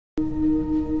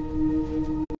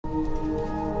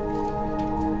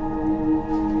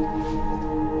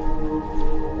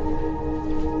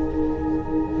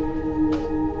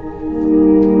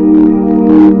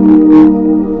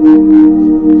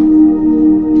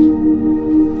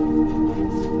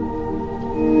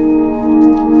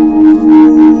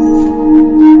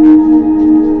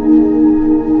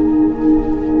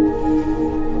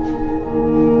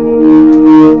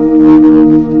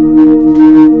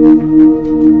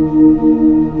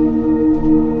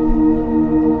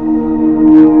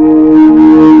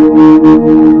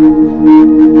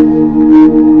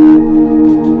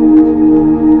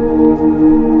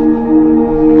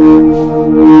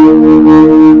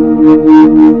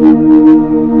Hello,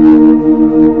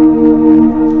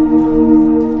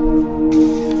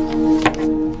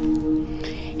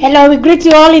 we greet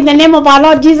you all in the name of our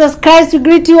Lord Jesus Christ. We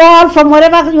greet you all from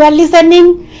wherever you are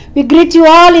listening. We greet you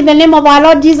all in the name of our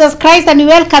Lord Jesus Christ, and we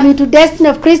welcome you to Destiny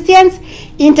of Christians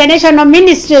International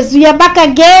Ministries. We are back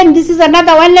again. This is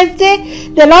another Wednesday.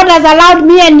 The Lord has allowed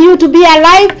me and you to be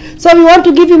alive, so we want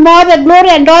to give Him all the glory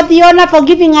and all the honor for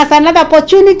giving us another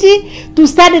opportunity to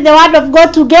study the Word of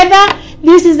God together.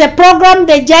 This is the program,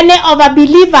 The Journey of a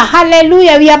Believer.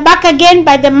 Hallelujah. We are back again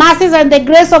by the mercies and the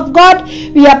grace of God.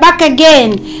 We are back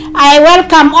again. I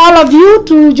welcome all of you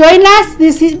to join us.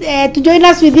 To join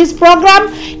us with this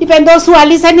program. Even those who are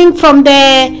listening from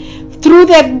through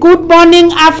the Good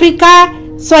Morning Africa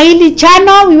Swahili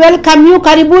channel, we welcome you.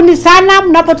 Karibuni sana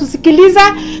mnapotusikiliza.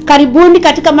 Karibuni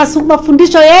katika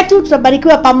mafundisho yetu,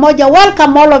 tutabarikiwa pamoja.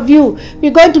 Welcome all of you.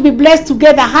 We're going to be blessed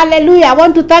together. Hallelujah. I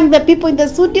want to thank the people in the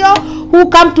studio who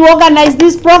come to organize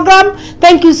this program.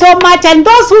 Thank you so much. And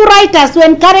those who write us, to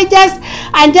encourage us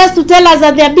and just to tell us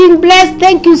that they're being blessed,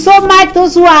 thank you so much.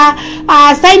 Those who are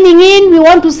signing in, we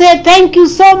want to say thank you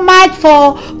so much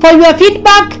for your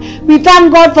feedback. We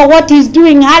thank God for what He's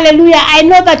doing. Hallelujah. I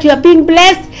know that you are being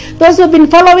blessed. Those who have been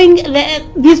following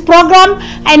this program,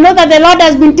 I know that the Lord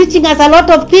has been teaching us a lot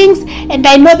of things, and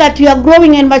I know that we are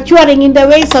growing and maturing in the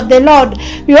ways of the Lord.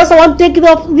 We also want to take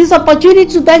this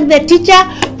opportunity to thank the teacher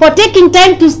for taking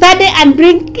time to study and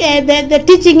bring the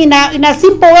teaching in a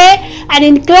simple way and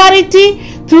in clarity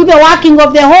through the working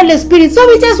of the Holy Spirit. So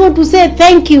we just want to say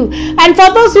thank you. And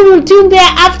for those who will tune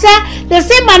thereafter, the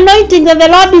same anointing that the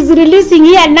Lord is releasing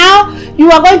here now,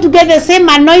 you are going to get the same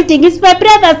anointing. It's my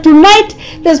prayer that tonight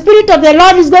the Spirit of the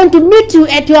Lord is going to meet you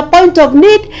at your point of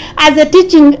need as the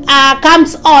teaching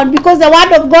comes on, because the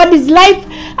Word of God is life,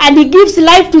 and He gives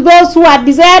life to those who are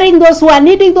desiring, those who are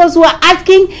needing, those who are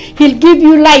asking. He'll give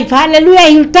you life. Hallelujah.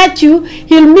 He'll touch you.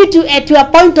 He'll meet you at your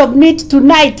point of need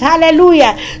tonight.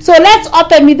 Hallelujah. So let's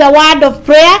open with the word of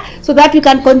prayer so that we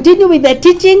can continue with the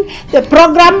teaching, the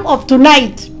program of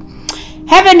tonight.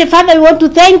 Heavenly Father, we want to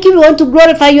thank you. We want to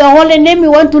glorify your holy name. We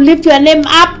want to lift your name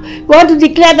up. We want to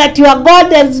declare that you are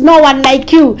God. There is no one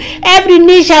like you. Every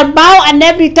knee shall bow and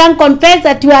every tongue confess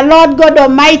that you are Lord God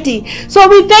Almighty. So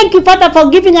we thank you, Father, for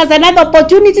giving us another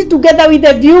opportunity together with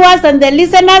the viewers and the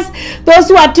listeners, those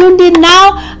who are tuned in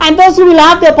now and those who will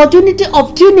have the opportunity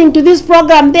of tuning to this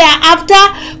program thereafter.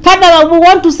 Father, we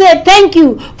want to say thank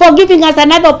you for giving us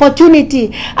another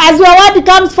opportunity. As your word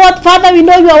comes forth, Father, we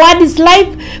know your word is life.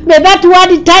 May that word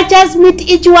touch us, meet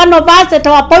each one of us at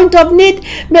our point of need.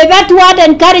 May that word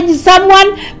encourage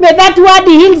someone. May that word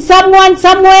heal someone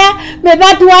somewhere. May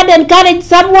that word encourage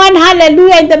someone.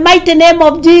 Hallelujah, in the mighty name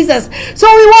of Jesus. So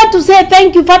we want to say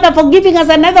thank you, Father, for giving us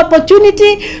another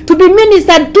opportunity to be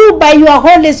ministered to by your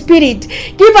Holy Spirit.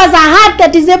 Give us a heart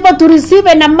that is able to receive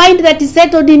and a mind that is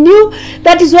settled in you.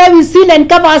 That is why we seal and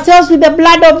cover ourselves with the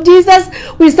blood of Jesus.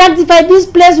 We sanctify this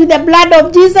place with the blood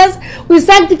of Jesus. We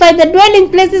sanctify the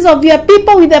dwelling places of your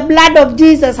people with the blood of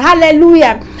Jesus.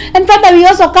 Hallelujah. And Father, we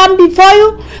also come before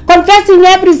you confessing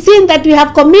every sin that we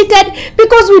have committed,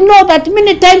 because we know that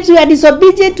many times we are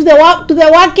disobedient to the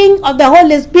working of the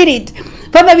Holy Spirit.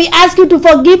 Father, we ask you to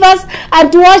forgive us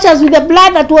and to wash us with the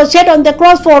blood that was shed on the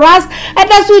cross for us. And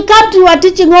as we come to your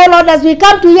teaching, oh Lord, as we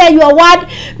come to hear your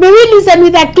word, may we listen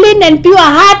with a clean and pure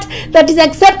heart that is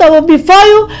acceptable before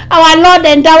you, our Lord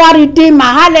and our Redeemer.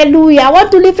 Hallelujah. I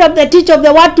want to lift up the teaching of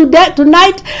the word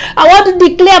tonight. I want to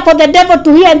declare for the devil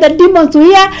to hear and the demons to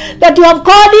hear that you have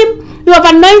called him, you have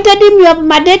anointed him, you have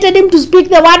mandated him to speak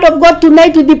the word of God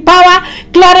tonight with the power,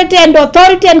 clarity, and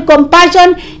authority and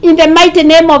compassion in the mighty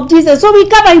name of Jesus. So we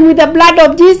cover him with the blood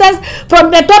of Jesus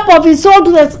from the top of his soul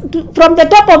from the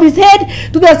top of his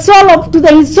head to the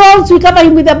his soul. We cover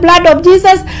him with the blood of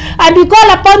Jesus, and we call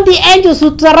upon the angels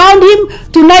to surround him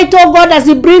tonight, oh God, as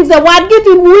he brings the word. Give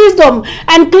him wisdom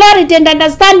and clarity and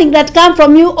understanding that come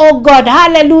from you, oh God.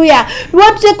 Hallelujah. We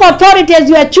want to take authority as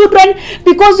your children,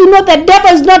 because you know the devil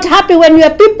is not happy when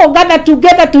your people gather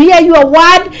together to hear your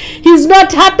word. He's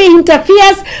not happy,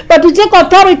 interferes, but we take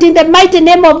authority in the mighty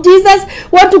name of Jesus.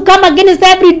 We want to come against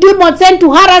every demon sent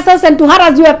to harass us and to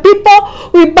harass your people.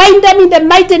 We bind them in the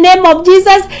mighty name of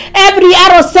Jesus. Every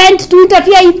arrow sent to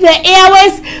interfere in the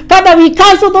airways, Father, we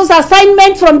cancel those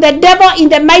assignments from the devil in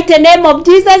the mighty name of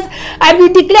Jesus. And we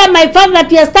declare, my Father,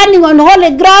 that we are standing on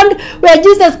holy ground where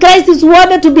Jesus Christ is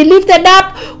worthy to be lifted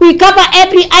up. We cover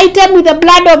every item with the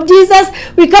blood of Jesus.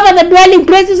 We cover the the dwelling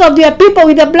places of your people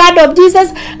with the blood of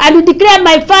Jesus. And we declare,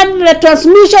 my Father, the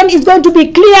transmission is going to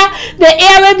be clear. The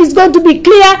airwave is going to be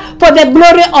clear for the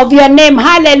glory of your name.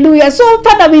 Hallelujah. So,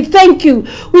 Father, we thank you.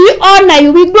 We honor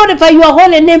you. We glorify your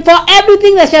holy name for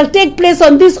everything that shall take place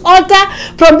on this altar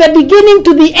from the beginning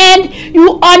to the end.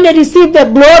 You only receive the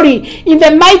glory. In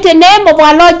the mighty name of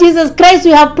our Lord Jesus Christ,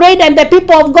 we have prayed, and the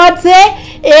people of God say,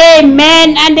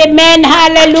 amen and amen.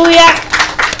 Hallelujah.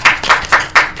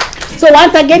 So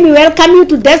once again, we welcome you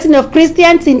to Destiny of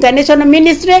Christians International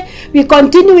Ministry. We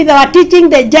continue with our teaching,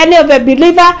 the journey of a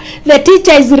believer. The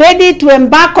teacher is ready to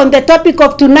embark on the topic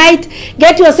of tonight.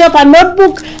 Get yourself a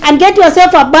notebook and get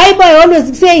yourself a Bible. I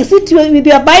always say, sit with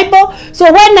your Bible.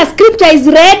 So when a scripture is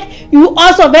read, you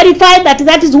also verify that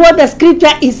that is what the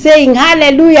scripture is saying.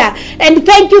 Hallelujah. And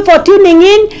thank you for tuning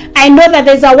in. I know that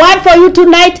there's a word for you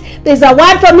tonight. There's a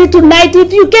word for me tonight.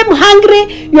 If you came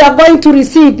hungry, you are going to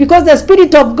receive, because the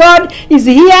Spirit of God is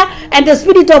here, and the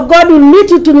Spirit of God will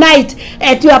meet you tonight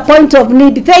at your point of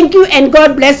need. Thank you, and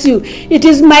God bless you. It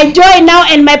is my joy now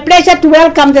and my pleasure to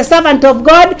welcome the servant of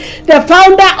God, the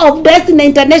founder of Destiny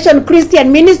International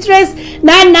Christian Ministries,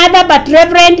 none other but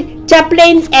Reverend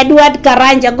Chaplain Edward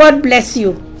Karanja. God bless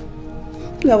you.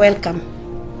 You are welcome.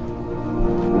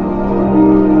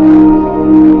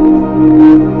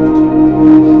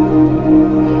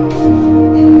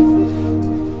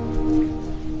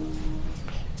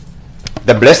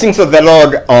 The blessings of the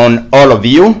Lord on all of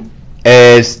you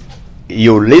as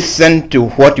you listen to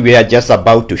what we are just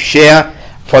about to share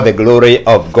for the glory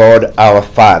of God our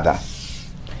Father.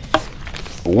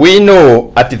 We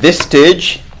know at this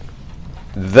stage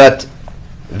that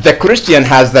the Christian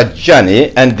has a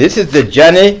journey, and this is the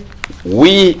journey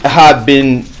we have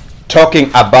been talking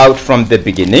about from the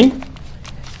beginning.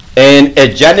 And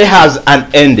a journey has an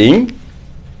ending,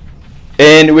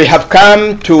 and we have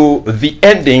come to the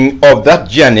ending of that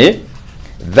journey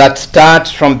that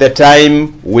starts from the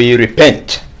time we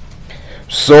repent.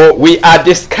 So we are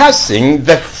discussing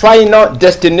the final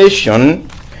destination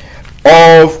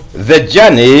of the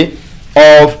journey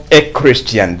of a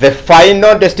Christian, the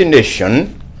final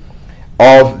destination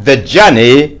of the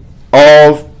journey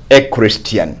of a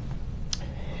Christian.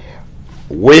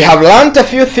 We have learned a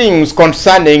few things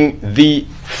concerning the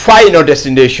final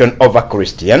destination of a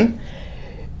Christian,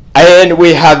 and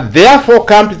we have therefore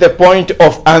come to the point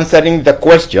of answering the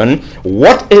question,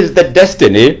 what is the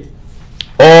destiny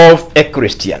of a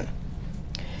Christian?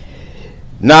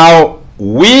 Now,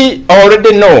 we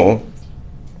already know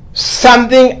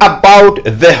something about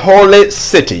the holy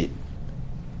city,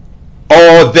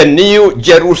 or the New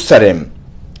Jerusalem.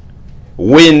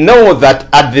 We know that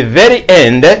at the very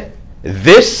end,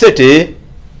 this city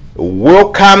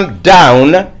will come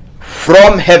down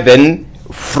from heaven,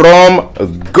 from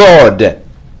God.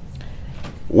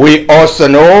 We also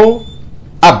know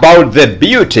about the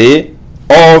beauty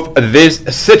of this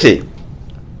city.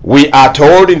 We are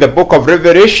told in the book of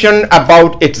Revelation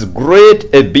about its great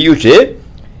beauty,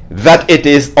 that it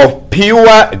is of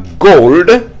pure gold,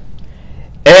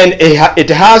 and it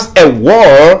has a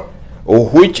wall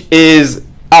which is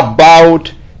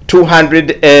about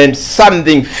 200 and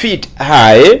something feet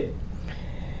high,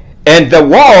 and the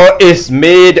wall is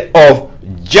made of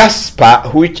jasper,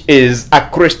 which is a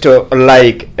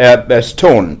crystal-like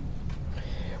stone.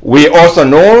 We also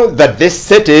know that this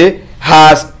city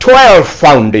has 12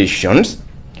 foundations,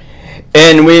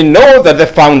 and we know that the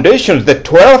foundations, the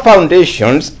 12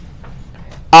 foundations,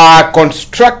 are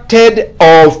constructed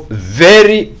of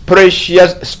very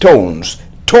precious stones,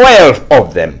 12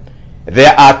 of them.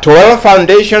 There are 12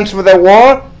 foundations for the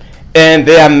wall, and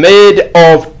they are made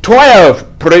of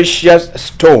 12 precious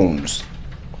stones.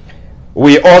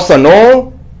 We also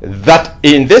know that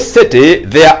in this city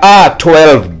there are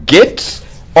 12 gates,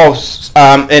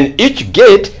 and each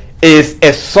gate is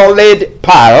a solid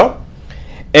pearl,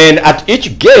 and at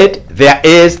each gate there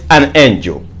is an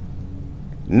angel.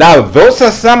 Now, those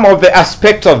are some of the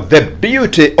aspects of the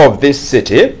beauty of this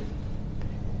city,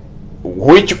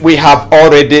 which we have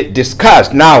already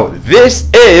discussed. Now, this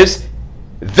is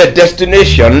the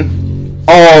destination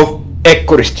of a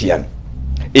Christian.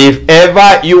 If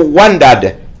ever you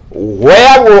wondered,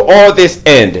 where will all this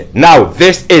end? Now,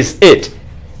 this is it.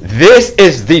 This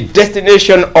is the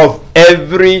destination of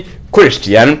every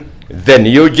Christian, the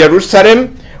New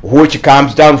Jerusalem, which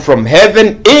comes down from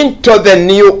heaven into the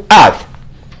new earth.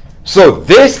 So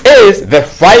this is the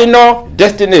final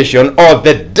destination, or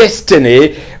the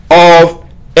destiny of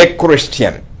a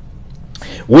Christian.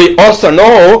 We also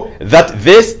know that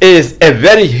this is a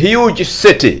very huge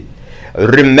city.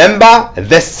 Remember,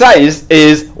 the size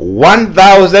is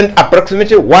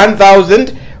approximately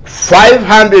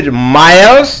 1,500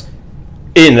 miles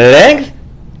in length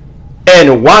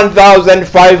and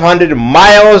 1,500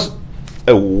 miles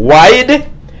wide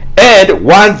and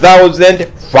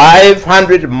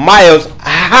 1,500 miles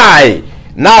high.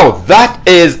 Now that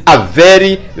is a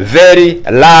very, very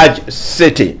large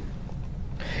city.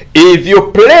 If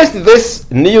you place this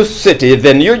new city,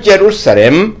 the New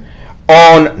Jerusalem,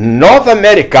 on North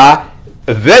America,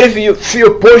 very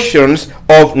few portions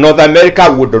of North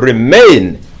America would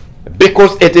remain,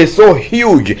 because it is so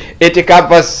huge. It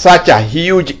covers such a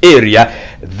huge area.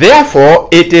 Therefore,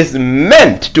 it is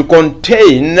meant to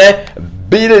contain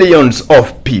billions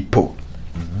of people.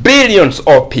 Billions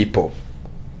of people.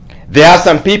 There are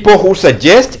some people who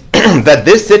suggest that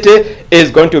this city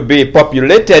is going to be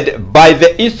populated by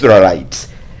the Israelites.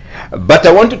 But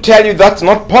I want to tell you that's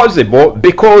not possible,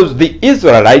 because the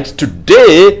Israelites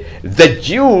today, the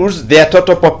Jews, their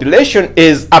total population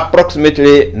is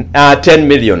approximately 10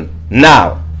 million.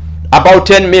 Now, about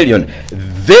 10 million.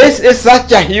 This is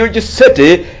such a huge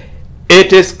city,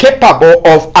 it is capable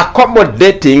of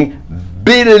accommodating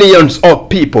billions of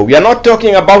people. We are not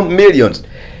talking about millions.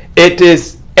 It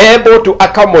is able to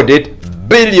accommodate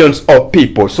billions of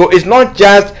people. So it's not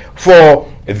just for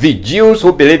the Jews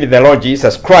who believe in the Lord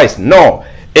Jesus Christ. No,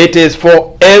 it is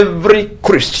for every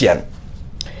Christian.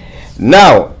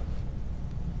 Now,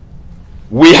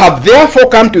 we have therefore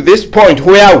come to this point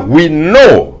where we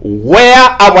know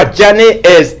where our journey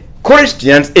as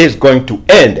Christians is going to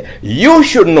end. You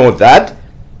should know that.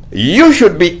 You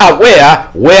should be aware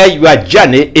where your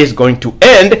journey is going to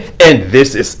end, and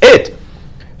this is it.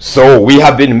 So we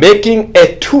have been making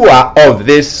a tour of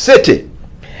this city,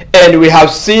 and we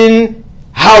have seen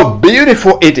how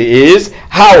beautiful it is,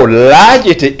 how large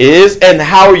it is, and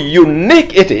how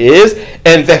unique it is,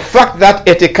 and the fact that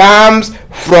it comes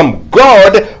from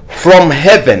God, from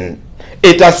heaven.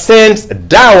 It ascends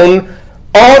down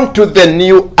onto the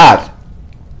new earth.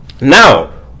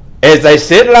 Now, as I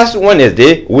said last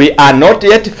Wednesday, we are not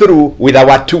yet through with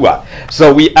our tour.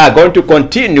 So we are going to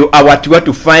continue our tour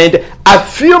to find a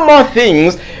few more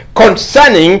things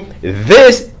concerning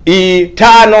this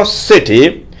eternal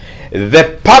city,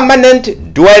 the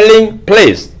permanent dwelling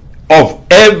place of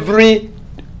every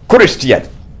Christian.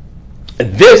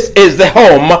 This is the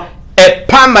home, a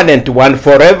permanent one,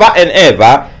 forever and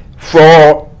ever,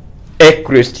 for a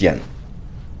Christian.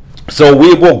 So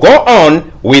we will go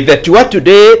on with the tour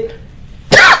today,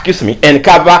 excuse me, and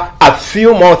cover a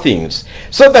few more things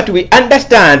so that we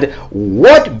understand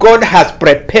what God has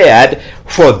prepared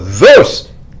for those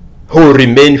who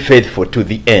remain faithful to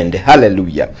the end.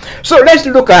 Hallelujah. So let's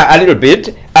look a little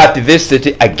bit at this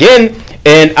city again,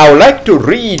 and I would like to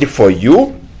read for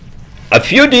you a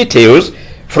few details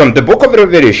from the book of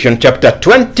Revelation, chapter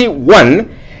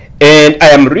 21, and I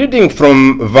am reading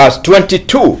from verse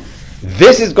 22.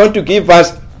 This is going to give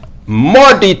us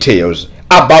more details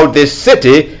about this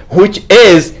city, which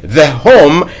is the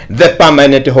home, the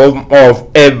permanent home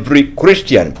of every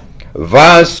Christian.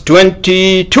 Verse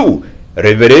 22,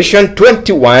 Revelation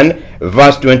 21,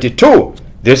 verse 22.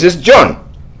 This is John.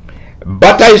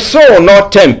 But I saw no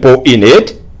temple in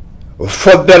it,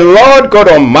 for the Lord God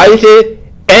Almighty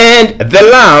and the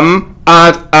Lamb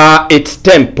are its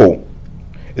temple.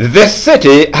 The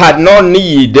city had no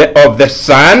need of the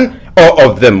sun or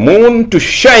of the moon to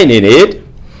shine in it,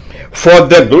 for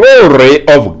the glory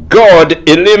of God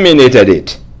illuminated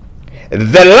it.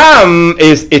 The Lamb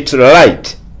is its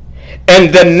light,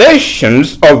 and the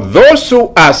nations of those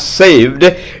who are saved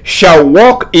shall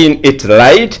walk in its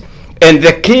light, and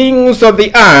the kings of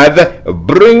the earth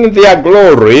bring their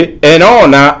glory and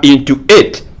honor into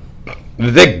it.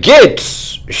 The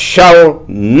gates shall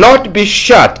not be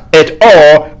shut at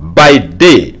all by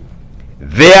day.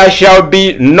 There shall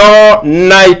be no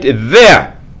night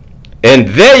there, and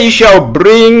they shall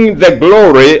bring the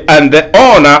glory and the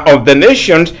honor of the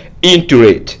nations into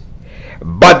it.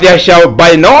 But there shall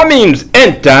by no means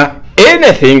enter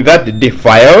anything that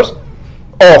defiles,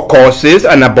 or causes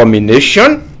an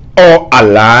abomination, or a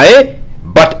lie,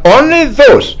 but only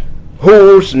those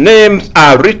whose names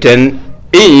are written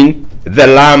in the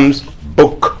Lamb's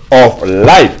book of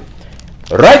life.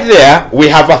 Right there, we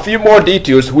have a few more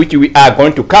details which we are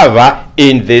going to cover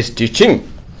in this teaching.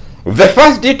 The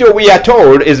first detail we are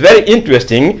told is very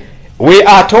interesting. We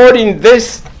are told in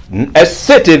this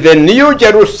city, the New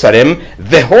Jerusalem,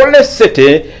 the holy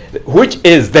city, which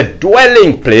is the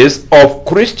dwelling place of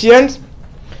Christians,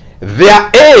 there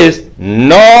is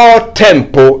no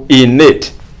temple in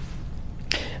it.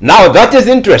 Now that is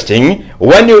interesting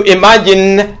when you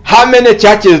imagine how many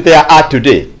churches there are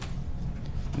today.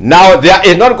 Now there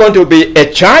is not going to be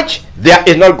a church, there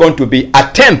is not going to be a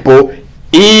temple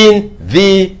in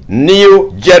the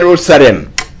New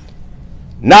Jerusalem.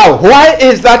 Now, why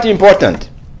is that important?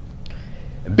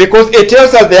 Because it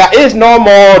tells us there is no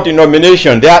more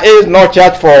denomination. There is no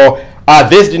church for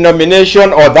this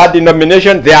denomination or that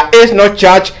denomination. There is no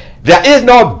church. There is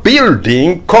no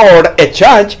building called a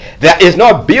church. There is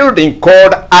no building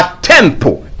called a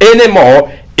temple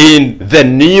anymore in the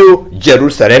New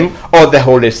Jerusalem or the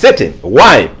Holy City.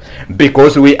 Why?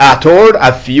 Because we are told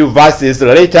a few verses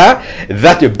later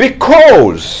that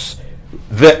because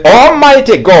the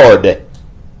Almighty God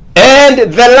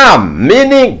and the Lamb,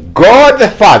 meaning God the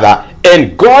Father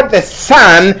and God the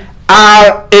Son,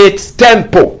 are its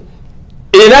temple.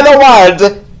 In other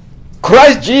words,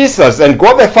 Christ Jesus and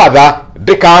God the Father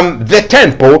become the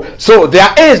temple, so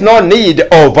there is no need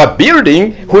of a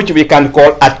building which we can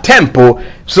call a temple.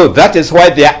 So that is why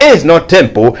there is no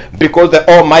temple, because the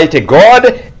Almighty God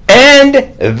and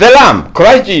the Lamb,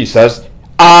 Christ Jesus,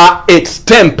 are its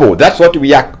temple. That's what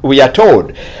we are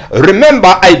told.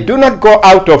 Remember, I do not go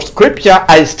out of scripture.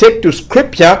 I stick to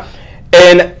scripture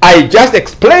and I just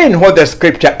explain what the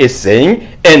scripture is saying.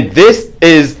 And this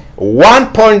is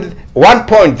one point.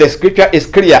 The scripture is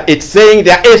clear. It's saying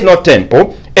there is no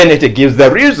temple, and it gives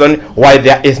the reason why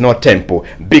there is no temple.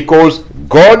 Because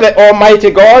God, the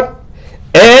Almighty God,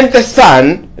 and the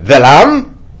Son, the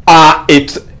Lamb, are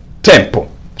its temple.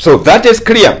 So that is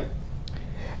clear.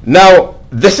 Now,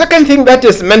 the second thing that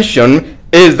is mentioned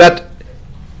is that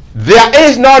there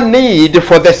is no need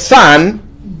for the sun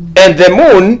and the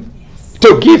moon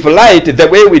to give light the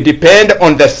way we depend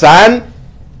on the sun.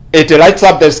 It lights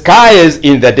up the skies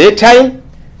in the daytime,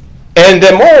 and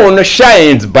the moon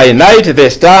shines by night. The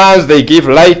stars, they give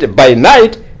light by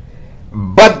night.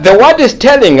 But the word is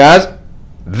telling us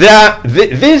that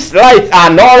these lights are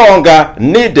no longer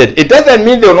needed. It doesn't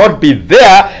mean they will not be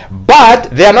there, but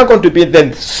they are not going to be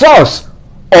the source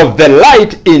of the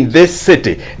light in this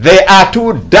city. They are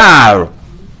too dull.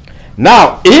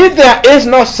 Now, if there is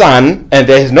no sun and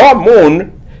there is no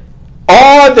moon,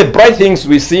 all the bright things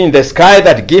we see in the sky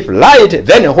that give light,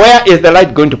 then where is the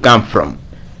light going to come from?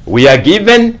 We are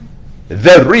given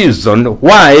the reason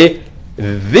why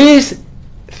these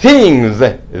things,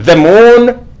 the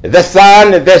moon, the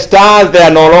sun, the stars, they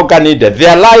are no longer needed.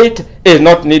 Their light is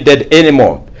not needed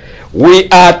anymore. We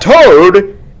are told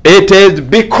it is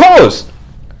because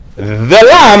the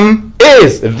Lamb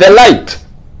is the light.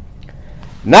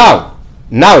 Now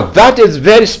that is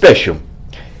very special.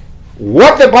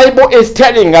 What the Bible is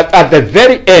telling us at the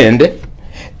very end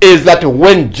is that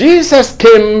when Jesus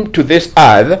came to this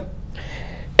earth,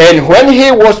 and when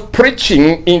he was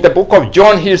preaching in the book of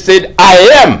John, he said,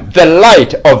 I am the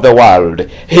light of the world.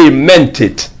 He meant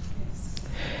it.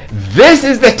 This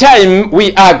is the time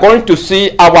we are going to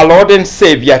see our Lord and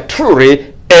Savior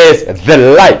truly as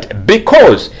the light,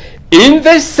 because in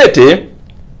this city,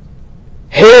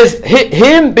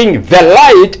 him being the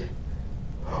light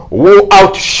will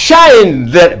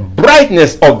outshine the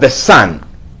brightness of the sun.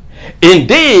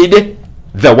 Indeed,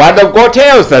 the word of God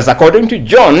tells us, according to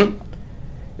John,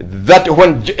 that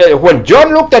when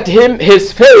John looked at him,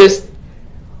 his face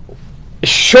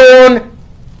shone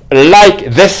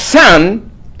like the sun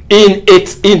in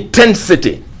its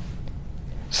intensity.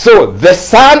 So the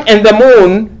sun and the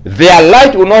moon, their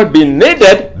light will not be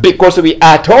needed, because we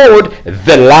are told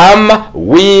the Lamb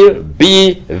will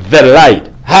be the light.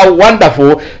 How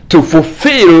wonderful to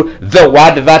fulfill the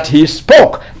word that he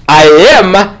spoke. I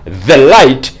am the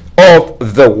light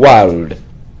of the world.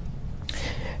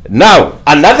 Now,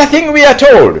 another thing we are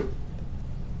told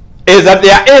is that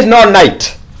there is no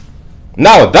night.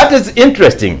 Now, that is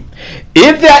interesting.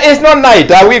 If there is no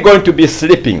night, are we going to be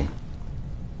sleeping?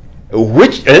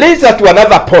 Which leads us to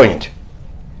another point.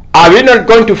 Are we not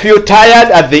going to feel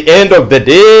tired at the end of the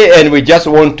day and we just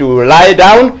want to lie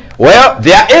down? Well,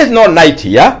 there is no night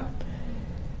here.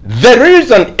 The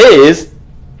reason is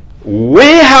we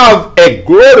have a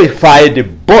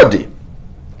glorified body.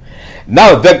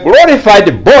 Now, the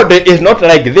glorified body is not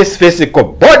like this physical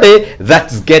body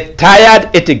that gets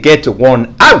tired, it gets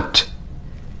worn out.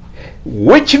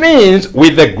 Which means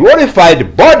with the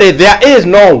glorified body, there is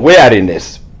no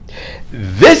weariness.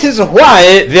 This is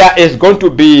why there is going to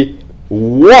be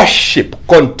worship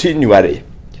continually.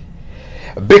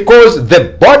 Because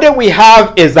the body we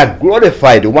have is a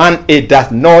glorified one, it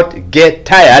does not get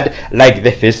tired like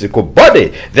the physical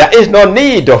body. There is no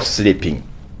need of sleeping.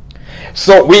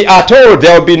 So we are told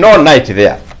there will be no night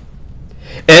there.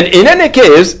 And in any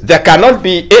case, there cannot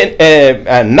be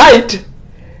a night,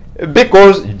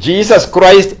 because Jesus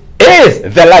Christ is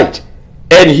the light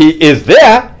and he is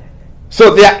there.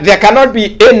 So there cannot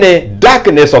be any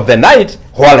darkness of the night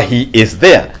while he is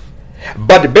there.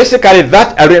 But basically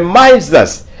that reminds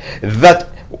us that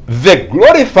the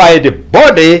glorified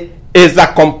body is a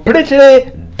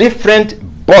completely different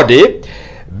body,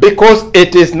 because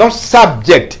it is not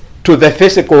subject to the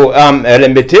physical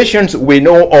limitations we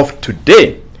know of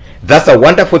today. That's a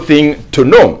wonderful thing to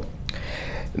know.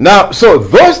 Now, so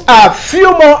those are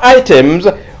few more items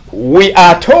we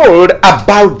are told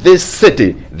about this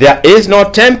city. There is no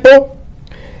temple.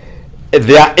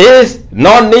 There is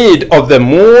no need of the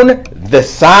moon, the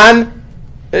sun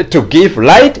to give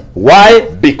light. Why?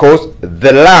 Because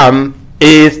the Lamb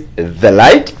is the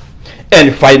light.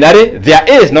 And finally, there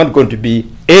is not going to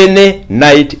be any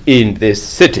night in this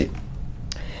city.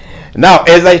 Now,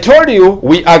 as I told you,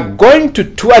 we are going to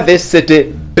tour this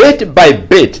city bit by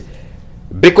bit,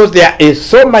 because there is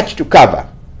so much to cover.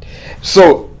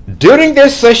 So during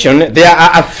this session, there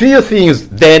are a few things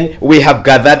then we have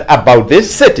gathered about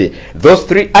this city, those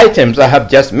three items I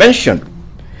have just mentioned.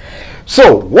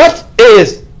 So what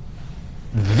is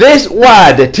this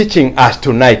word teaching us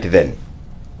tonight then?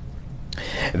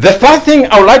 The first thing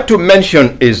I would like to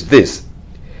mention is this,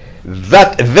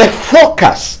 that the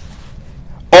focus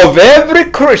of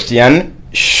every Christian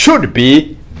should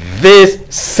be this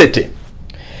city.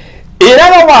 In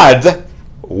other words,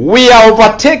 we are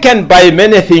overtaken by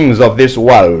many things of this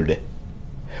world.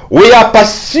 We are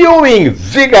pursuing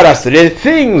vigorously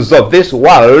things of this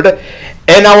world,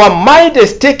 and our mind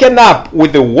is taken up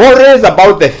with the worries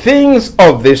about the things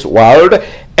of this world,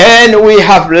 and we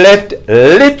have left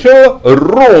little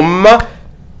room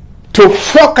to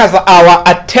focus our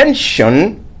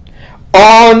attention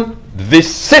on the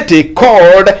city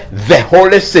called the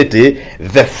Holy City,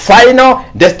 the final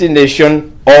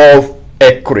destination of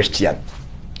a Christian.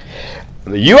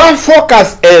 Your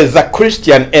focus as a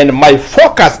Christian and my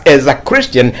focus as a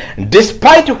Christian,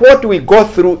 despite what we go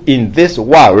through in this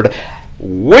world,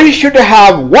 we should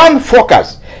have one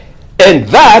focus, and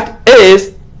that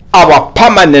is our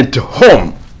permanent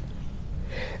home.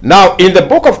 Now, in the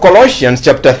book of Colossians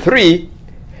chapter 3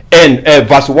 and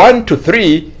verse 1 to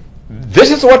 3,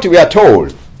 this is what we are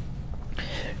told.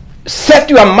 Set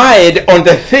your mind on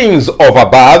the things of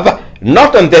above,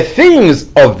 not on the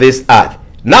things of this earth.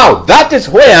 Now, that is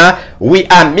where we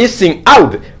are missing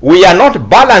out. We are not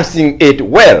balancing it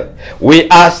well. We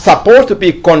are supposed to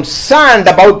be concerned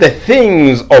about the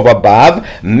things of above,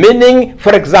 meaning,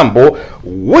 for example,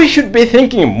 we should be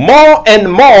thinking more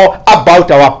and more about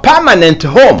our permanent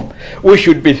home. We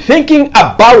should be thinking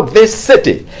about this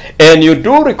city. And you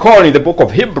do recall in the book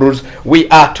of Hebrews, we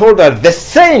are told that the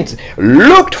saints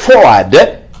looked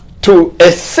forward to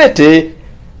a city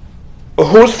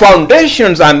whose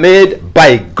foundations are made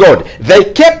by God.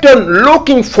 They kept on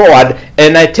looking forward,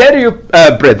 and I tell you,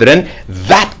 brethren,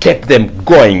 that kept them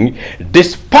going,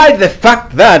 despite the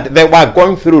fact that they were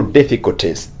going through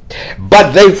difficulties.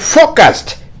 But they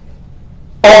focused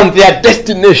on their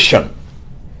destination.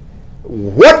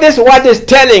 What this word is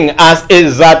telling us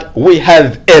is that we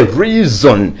have a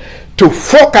reason to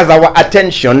focus our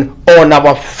attention on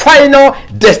our final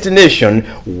destination.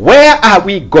 Where are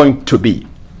we going to be?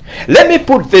 Let me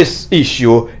put this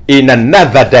issue in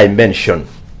another dimension.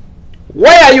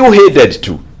 Where are you headed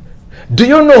to? Do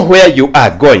you know where you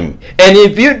are going? And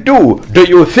if you do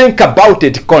you think about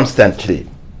it constantly?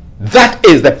 That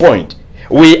is the point.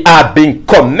 We are being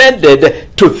commanded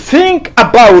to think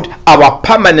about our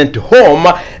permanent home,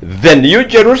 the New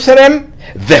Jerusalem,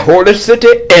 the Holy City,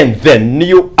 and the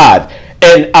new earth.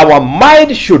 And our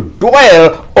mind should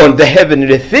dwell on the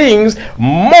heavenly things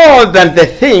more than the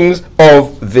things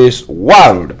of this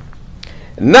world.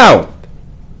 Now,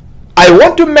 I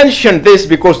want to mention this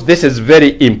because this is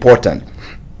very important.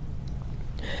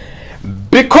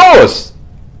 Because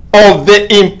of the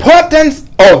importance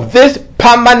of this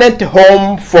permanent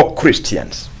home for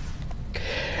Christians.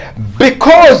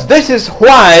 Because this is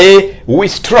why we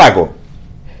struggle.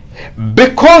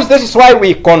 Because this is why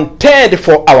we contend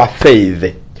for our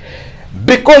faith.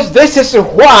 Because this is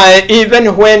why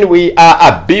even when we are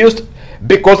abused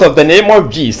because of the name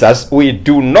of Jesus, we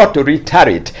do not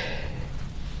retaliate.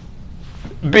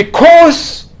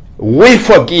 Because we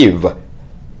forgive.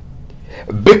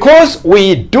 Because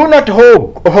we do not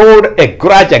hold a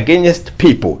grudge against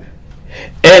people.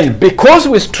 And because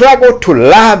we struggle to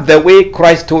love the way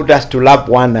Christ told us to love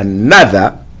one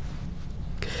another,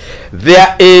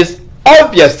 there is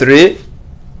obviously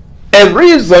a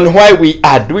reason why we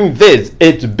are doing this.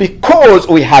 It's because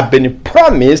we have been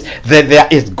promised that there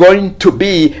is going to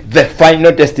be the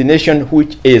final destination,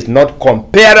 which is not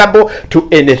comparable to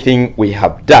anything we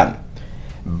have done.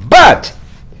 But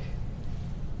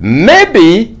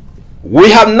maybe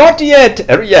we have not yet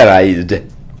realized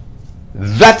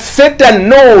that Satan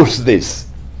knows this.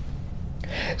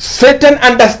 Satan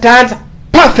understands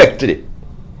perfectly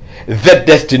the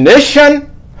destination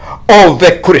of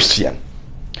the Christian.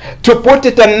 To put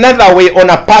it another way, on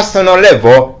a personal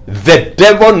level, the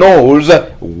devil knows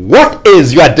what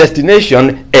is your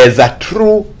destination as a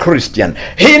true Christian.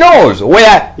 He knows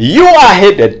where you are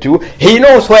headed to. He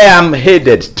knows where I'm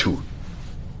headed to.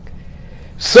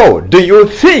 So, do you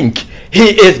think he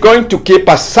is going to keep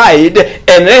aside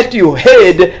and let you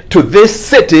head to this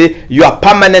city, your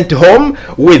permanent home,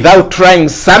 without trying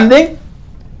something?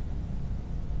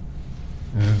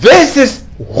 This is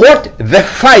what the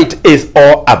fight is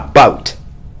all about.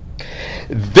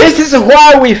 This is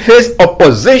why we face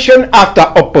opposition after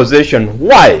opposition.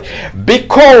 Why?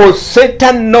 Because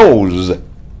Satan knows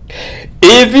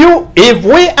if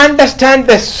we understand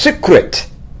the secret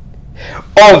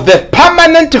of the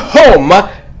permanent home,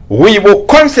 we will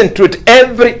concentrate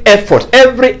every effort,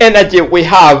 every energy we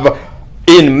have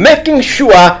in making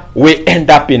sure we end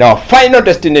up in our final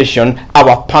destination,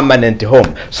 our permanent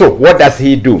home. So what does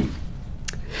he do?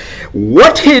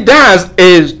 What he does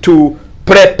is to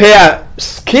prepare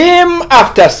scheme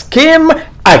after scheme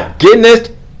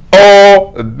against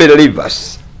all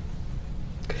believers.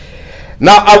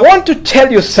 Now I want to tell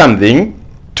you something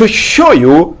to show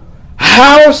you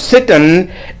how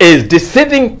Satan is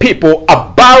deceiving people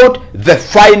about the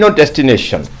final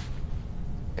destination.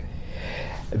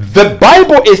 The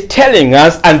Bible is telling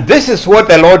us, and this is what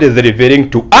the Lord is revealing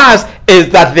to us, is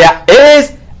that there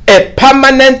is a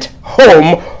permanent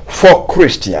home for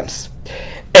Christians.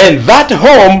 And that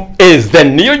home is the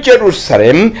New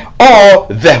Jerusalem, or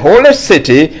the holy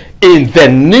city in the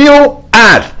new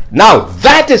earth. Now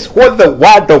that is what the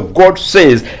word of God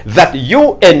says, that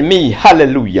you and me,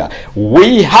 hallelujah,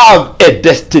 we have a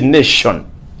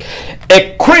destination.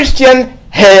 A Christian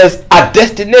has a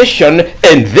destination,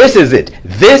 and this is it.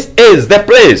 This is the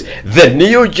place, the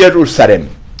New Jerusalem.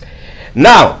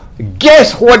 Now,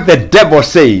 guess what the devil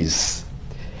says?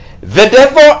 The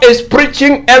devil is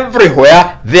preaching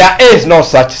everywhere there is no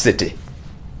such city.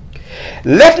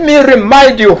 Let me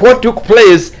remind you what took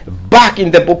place back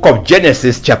in the book of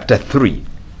Genesis chapter 3.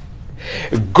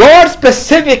 God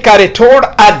specifically told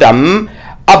Adam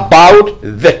about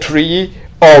the tree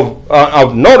of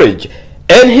knowledge,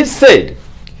 and he said,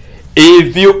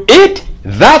 if you eat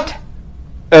that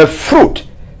fruit,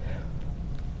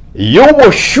 you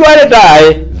will surely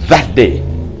die that day.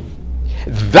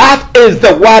 That is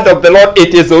the word of the Lord.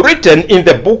 It is written in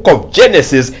the book of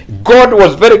Genesis. God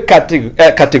was very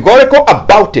categorical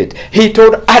about it. He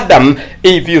told Adam,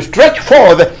 if you stretch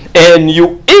forth and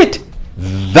you eat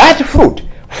that fruit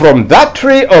from that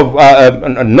tree of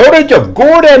knowledge of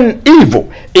good and evil,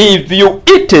 if you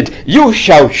eat it, you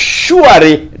shall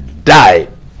surely die.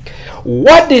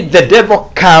 What did the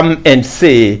devil come and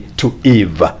say to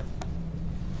Eve?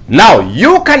 Now,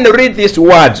 you can read these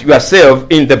words yourself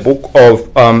in the book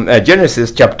of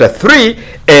Genesis chapter 3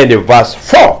 and verse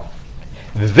 4.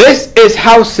 This is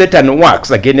how Satan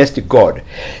works against God.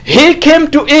 He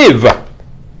came to Eve,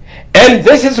 and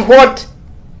this is what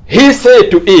he said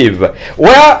to Eve.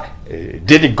 Well,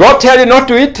 did God tell you not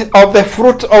to eat of the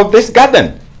fruit of this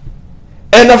garden?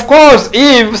 And of course,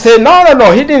 Eve said,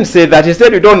 no, he didn't say that. He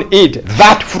said, you don't eat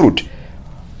that fruit.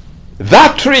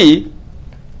 That tree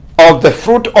of the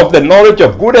fruit of the knowledge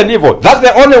of good and evil. That's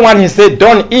the only one he said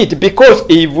don't eat, because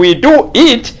if we do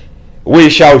eat, we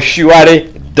shall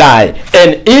surely die.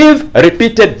 And Eve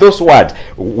repeated those words,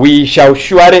 we shall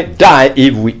surely die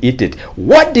if we eat it.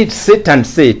 What did Satan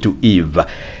say to Eve?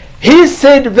 He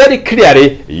said very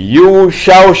clearly, you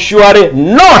shall surely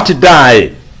not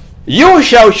die. You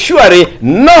shall surely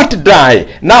not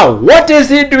die. Now, what is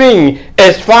he doing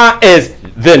as far as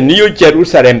the New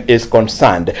Jerusalem is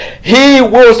concerned? He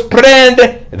will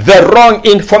spread the wrong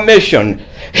information.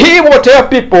 He will tell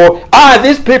people,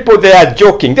 these people, they are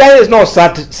joking. There is no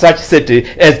such city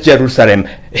as Jerusalem.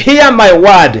 Hear my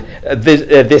word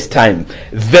this time.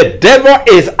 The devil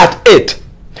is at it.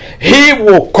 He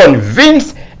will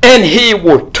convince, and he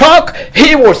will talk.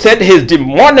 He will send his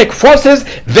demonic forces.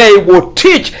 They will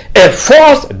teach a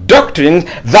false doctrine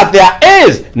that there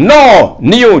is no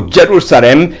New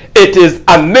Jerusalem. It is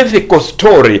a mythical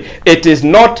story. It is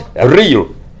not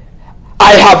real.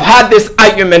 I have had this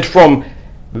argument from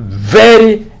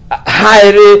very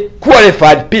highly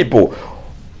qualified people.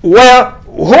 Well,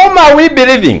 whom are we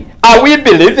believing? Are we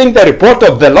believing the report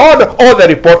of the Lord or the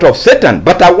report of Satan?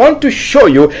 But I want to show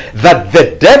you that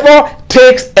the devil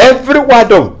takes every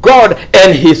word of God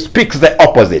and he speaks the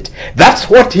opposite. That's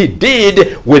what he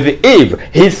did with Eve.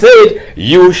 He said,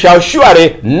 you shall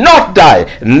surely not die.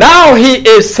 Now he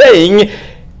is saying,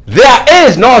 There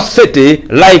is no city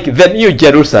like the New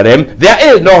Jerusalem.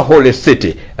 There is no holy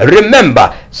city.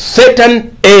 Remember,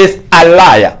 Satan is a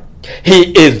liar.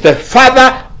 He is the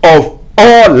father of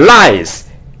all lies.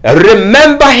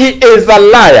 Remember, he is a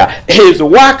liar. His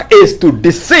work is to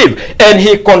deceive, and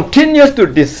he continues to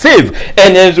deceive.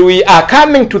 And as we are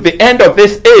coming to the end of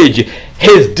this age,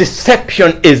 his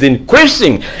deception is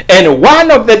increasing. And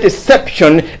one of the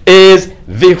deception is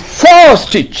the false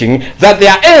teaching that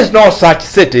there is no such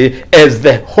city as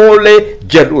the Holy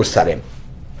Jerusalem.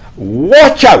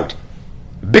 Watch out,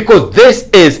 because this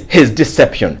is his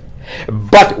deception.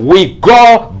 But we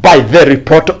go by the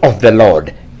report of the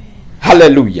Lord.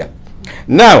 Hallelujah.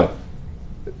 Now,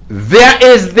 there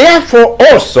is therefore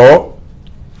also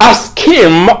a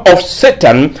scheme of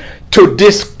Satan to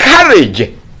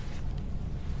discourage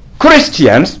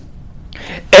Christians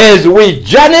as we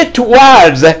journey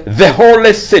towards the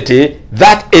holy city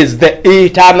that is the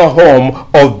eternal home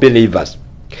of believers.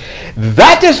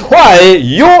 That is why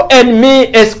you and me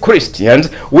as Christians,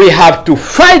 we have to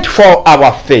fight for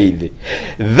our faith.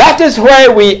 That is why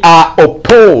we are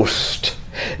opposed.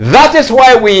 That is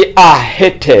why we are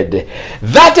hated.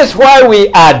 That is why we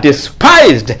are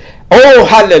despised. Oh,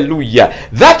 hallelujah.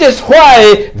 That is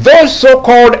why those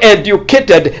so-called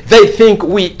educated, they think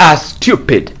we are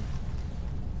stupid.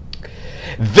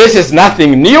 This is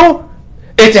nothing new.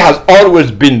 It has always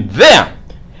been there.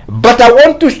 But I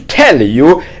want to tell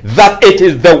you that it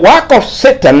is the work of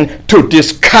Satan to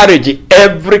discourage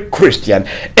every Christian.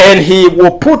 And he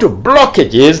will put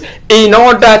blockages in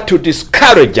order to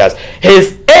discourage us.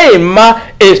 His aim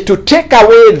is to take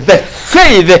away the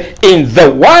faith in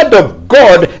the Word of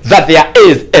God that there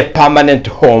is a permanent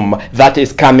home that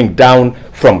is coming down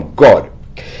from God.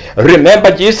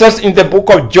 Remember Jesus in the book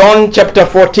of John chapter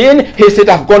 14, he said,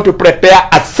 I'm going to prepare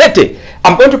a city.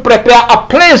 I'm going to prepare a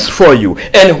place for you.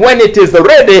 And when it is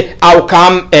ready, I'll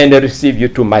come and receive you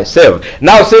to myself.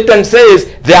 Now Satan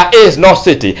says there is no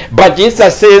city. But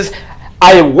Jesus says,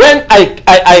 I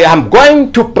am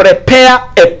going to prepare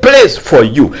a place for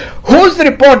you. Whose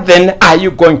report then are you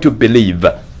going to believe?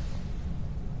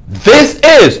 This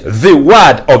is the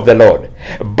word of the Lord.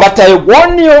 But I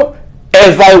warn you,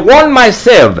 as I warn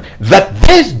myself, that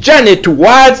this journey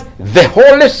towards the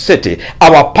holy city,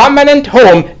 our permanent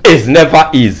home, is never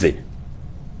easy.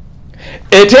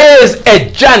 It is a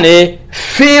journey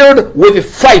filled with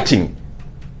fighting.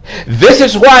 This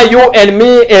is why you and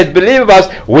me as believers,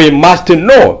 we must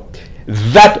know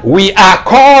that we are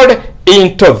called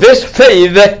into this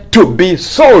faith to be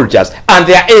soldiers, and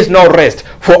there is no rest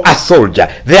for a soldier.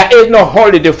 There is no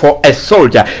holiday for a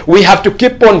soldier. We have to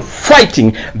keep on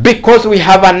fighting because we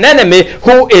have an enemy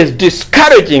who is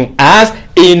discouraging us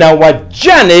in our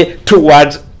journey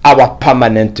towards our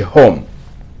permanent home.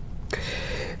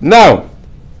 Now,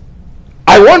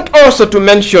 I want also to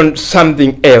mention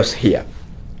something else here.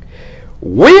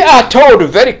 We are told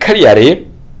very clearly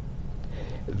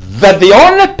that the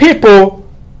only people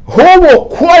who will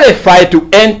qualify to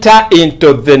enter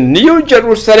into the New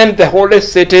Jerusalem, the holy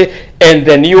city, and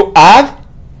the new earth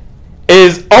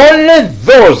is only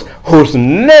those whose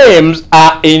names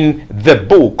are in the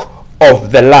book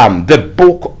of the Lamb, the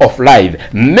book of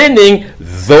life, meaning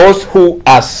those who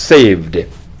are saved.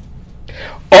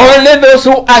 Only those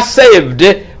who are saved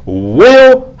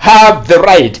will have the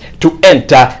right to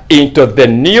enter into the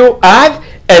new earth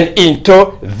and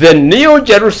into the New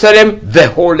Jerusalem, the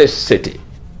holy city.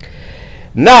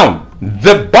 Now,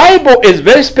 the Bible is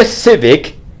very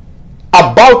specific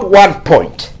about one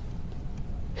point.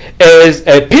 As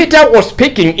Peter was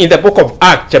speaking in the book of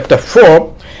Acts chapter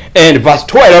 4 and verse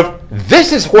 12,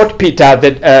 this is what Peter,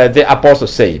 the apostle,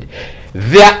 said.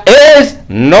 There is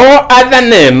no other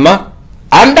name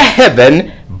under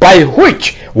heaven by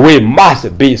which we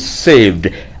must be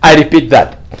saved. I repeat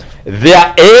that.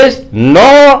 There is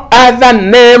no other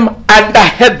name under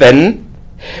heaven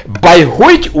by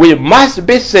which we must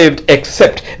be saved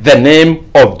except the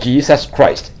name of Jesus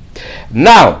Christ.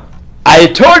 Now, I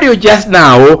told you just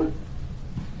now,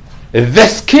 the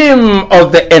scheme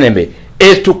of the enemy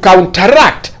is to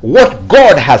counteract what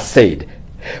God has said.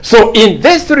 So in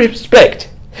this respect,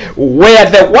 where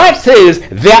the word says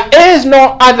there is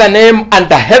no other name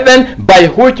under heaven by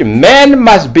which men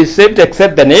must be saved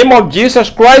except the name of Jesus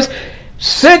Christ,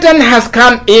 Satan has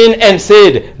come in and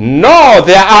said, no,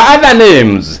 there are other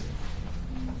names.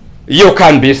 You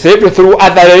can be saved through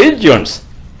other religions.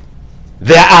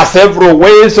 There are several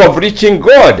ways of reaching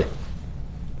God.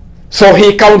 So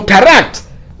he counteracts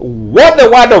what the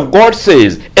word of God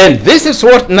says. And this is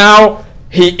what now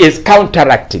he is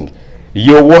counteracting.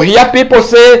 You will hear people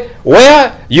say,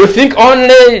 well, you think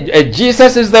only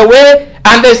Jesus is the way,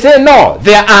 And they say, no,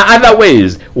 there are other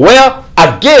ways. Well,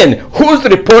 again, whose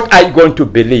report are you going to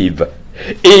believe?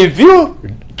 If you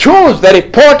choose the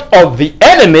report of the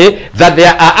enemy that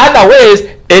there are other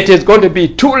ways, it is going to be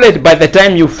too late by the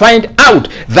time you find out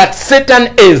that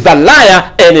Satan is a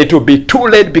liar, and it will be too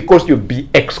late because you'll be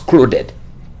excluded.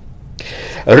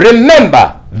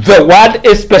 Remember, the word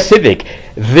is specific.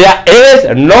 There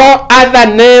is no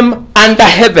other name under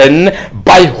heaven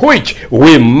by which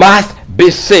we must be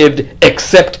saved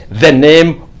except the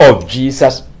name of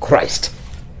Jesus Christ.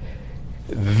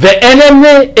 The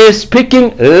enemy is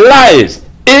speaking lies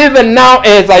even now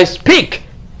as I speak,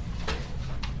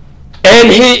 and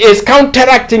he is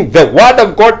counteracting the word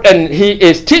of God, and he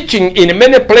is teaching in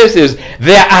many places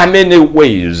there are many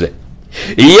ways.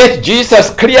 Yet Jesus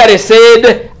clearly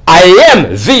said, I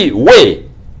am the way.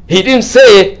 He didn't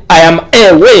say I am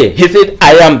a way. He said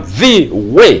I am the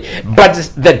way. But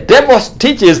the devil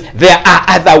teaches there are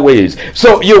other ways.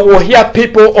 So you will hear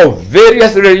people of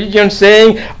various religions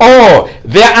saying, oh,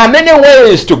 there are many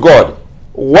ways to God.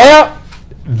 Well,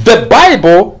 the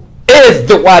Bible is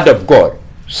the word of God.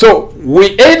 So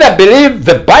we either believe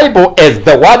the Bible as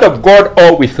the word of God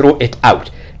or we throw it out.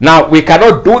 Now we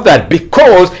cannot do that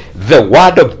because the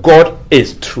word of God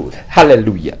is truth.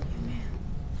 Hallelujah.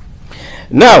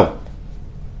 Now,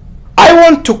 I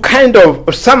want to kind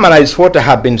of summarize what I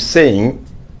have been saying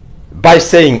by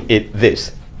saying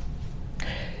this.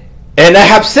 And I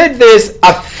have said this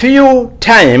a few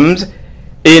times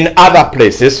in other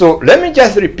places. So let me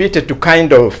just repeat it to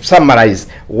kind of summarize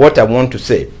what I want to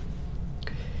say.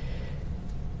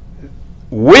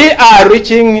 We are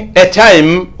reaching a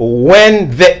time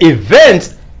when the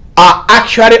events are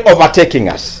actually overtaking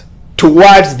us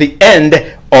towards the end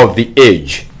of the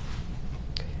age.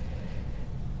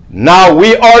 Now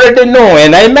we already know,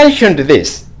 and I mentioned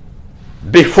this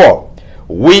before,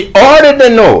 we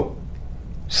already know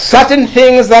certain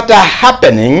things that are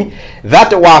happening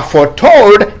that were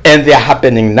foretold, and they are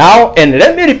happening now. And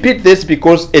let me repeat this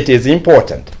because it is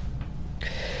important.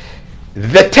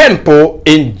 The temple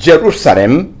in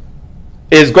Jerusalem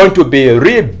is going to be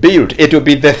rebuilt. It will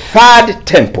be the third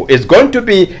temple. It's going to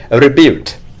be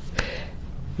rebuilt.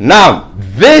 Now,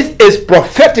 this is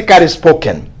prophetically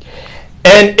spoken.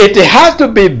 And it has to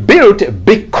be built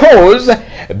because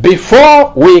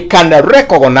before we can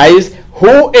recognize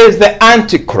who is the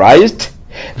Antichrist,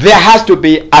 there has to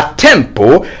be a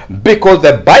temple, because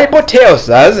the Bible tells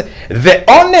us the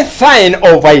only sign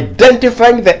of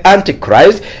identifying the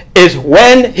Antichrist is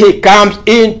when he comes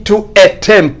into a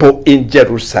temple in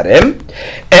Jerusalem,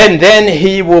 and then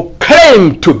he will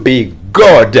claim to be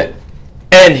God,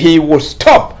 and he will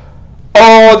stop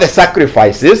all the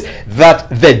sacrifices that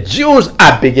the Jews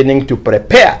are beginning to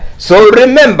prepare. So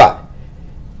remember,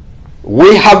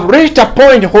 we have reached a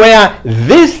point where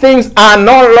these things are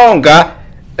no longer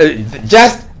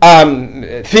just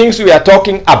things we are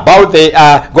talking about. They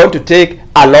are going to take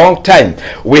a long time.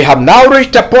 We have now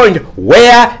reached a point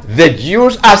where the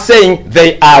Jews are saying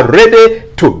they are ready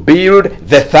to build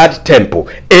the third temple.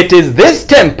 It is this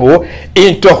temple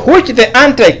into which the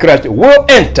Antichrist will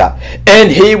enter, and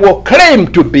he will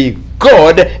claim to be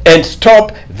God and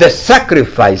stop the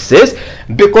sacrifices,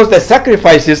 because the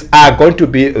sacrifices are going to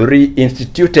be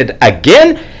reinstituted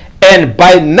again. And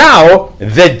by now,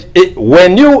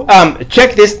 when you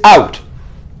check this out,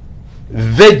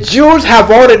 the Jews have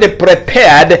already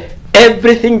prepared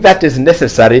everything that is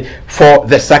necessary for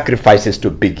the sacrifices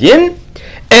to begin.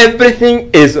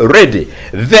 Everything is ready.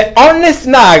 The only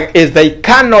snag is they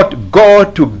cannot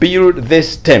go to build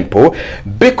this temple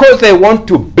because they want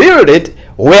to build it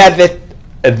where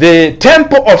the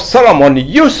temple of Solomon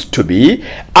used to be,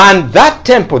 and that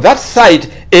temple, that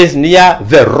site, is near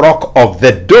the rock of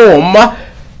the dome.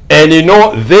 And you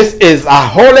know, this is a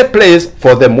holy place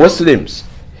for the Muslims.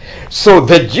 So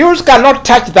the Jews cannot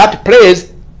touch that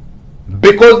place,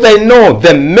 because they know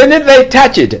the minute they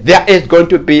touch it, there is going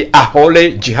to be a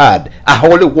holy jihad, a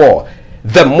holy war.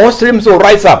 The Muslims will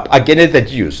rise up against the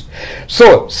Jews.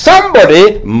 So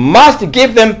somebody must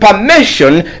give them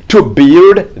permission to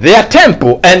build their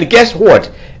temple. And guess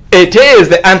what? It is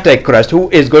the Antichrist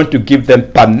who is going to give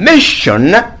them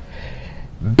permission,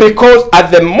 because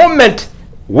at the moment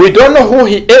we don't know who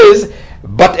he is.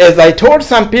 But as I told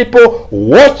some people,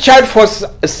 watch out for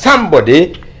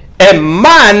somebody, a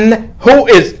man who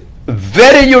is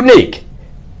very unique,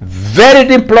 very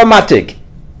diplomatic,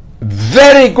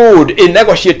 very good in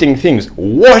negotiating things.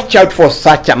 Watch out for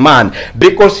such a man,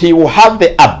 because he will have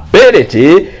the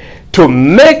ability to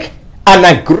make an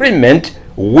agreement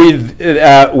with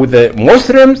the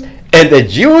Muslims and the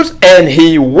Jews, and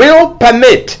he will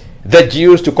permit the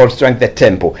Jews to construct the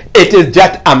temple. It is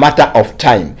just a matter of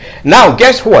time. Now,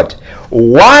 guess what?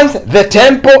 Once the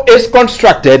temple is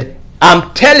constructed,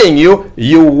 I'm telling you,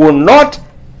 you will not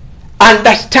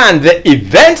understand the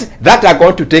events that are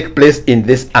going to take place in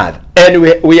this earth. And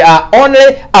we are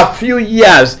only a few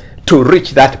years to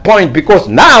reach that point, because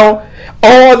now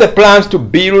all the plans to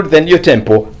build the new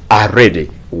temple are ready.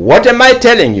 What am I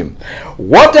telling you?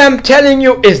 What I'm telling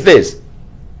you is this.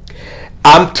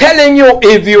 I'm telling you,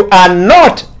 if you are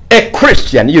not a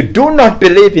Christian, you do not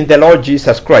believe in the Lord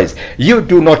Jesus Christ, you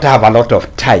do not have a lot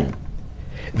of time.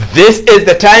 This is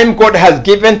the time God has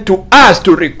given to us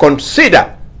to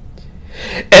reconsider.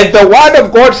 And the word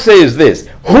of God says this: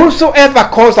 whosoever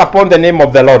calls upon the name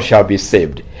of the Lord shall be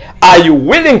saved. Are you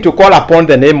willing to call upon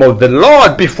the name of the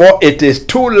Lord before it is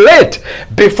too late,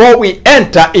 before we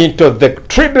enter into the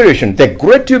tribulation, the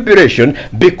great tribulation,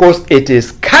 because it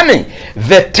is coming?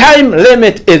 The time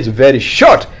limit is very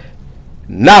short.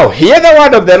 Now hear the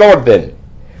word of the Lord then.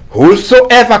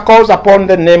 Whosoever calls upon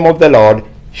the name of the Lord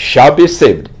shall be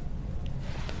saved.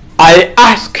 I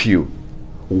ask you,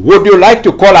 would you like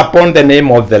to call upon the name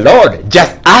of the Lord?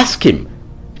 Just ask him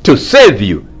to save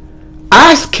you.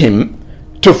 Ask him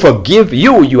to forgive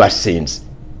you your sins.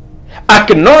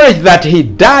 Acknowledge that he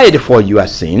died for your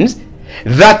sins,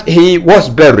 that he was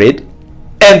buried,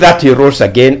 and that he rose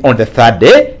again on the third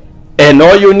day. And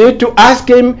all you need to ask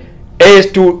him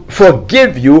is to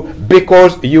forgive you,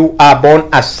 because you are born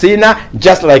a sinner,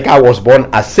 just like I was born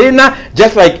a sinner,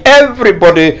 just like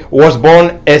everybody was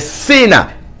born a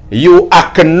sinner. You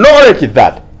acknowledge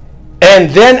that, and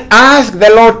then ask the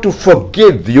Lord to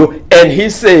forgive you. And he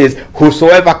says,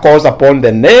 whosoever calls upon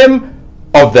the name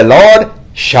of the Lord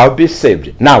shall be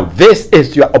saved. Now this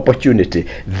is your opportunity.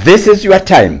 This is your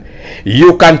time.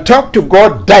 You can talk to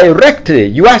God directly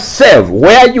yourself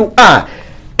where you are.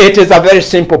 It is a very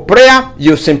simple prayer.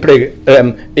 You simply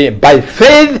by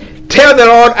faith tell the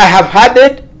Lord, I have had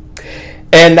it,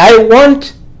 and I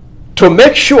want to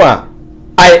make sure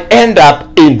I end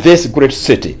up in this great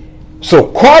city.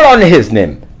 So call on his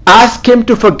name. Ask him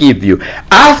to forgive you.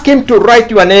 Ask him to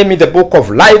write your name in the book of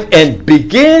life and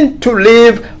begin to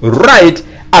live right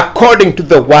according to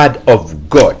the word of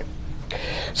God.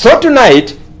 So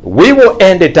tonight we will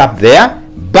end it up there,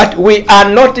 but we are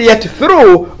not yet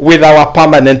through with our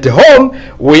permanent home.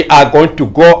 We are going to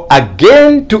go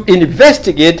again to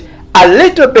investigate a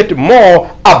little bit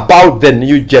more about the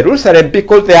New Jerusalem,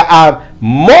 because there are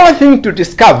more things to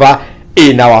discover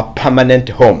in our permanent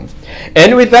home.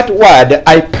 And with that word,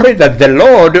 I pray that the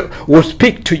Lord will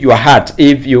speak to your heart.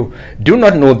 If you do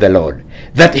not know the Lord,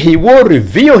 that he will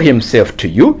reveal himself to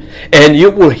you, and you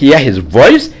will hear his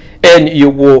voice, and you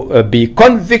will be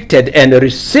convicted and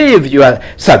receive your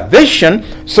salvation,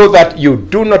 so that you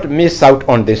do not miss out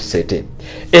on this city.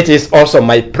 It is also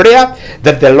my prayer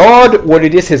that the Lord will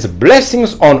release his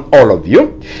blessings on all of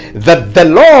you, that the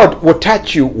Lord will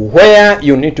touch you where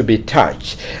you need to be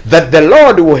touched, that the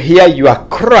Lord will hear your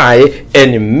cry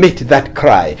and meet that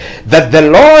cry, that the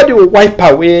Lord will wipe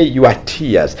away your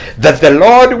tears, that the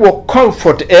Lord will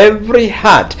comfort every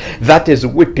heart that is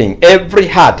weeping, every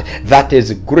heart that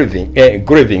is grieving.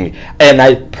 And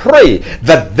I pray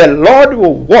that the Lord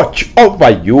will watch over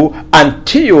you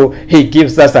until he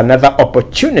gives us another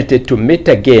opportunity to meet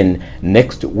again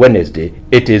next Wednesday.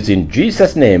 It is in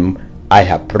Jesus' name I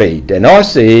have prayed. And I'll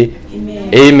say,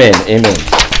 Amen. Amen.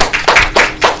 Amen.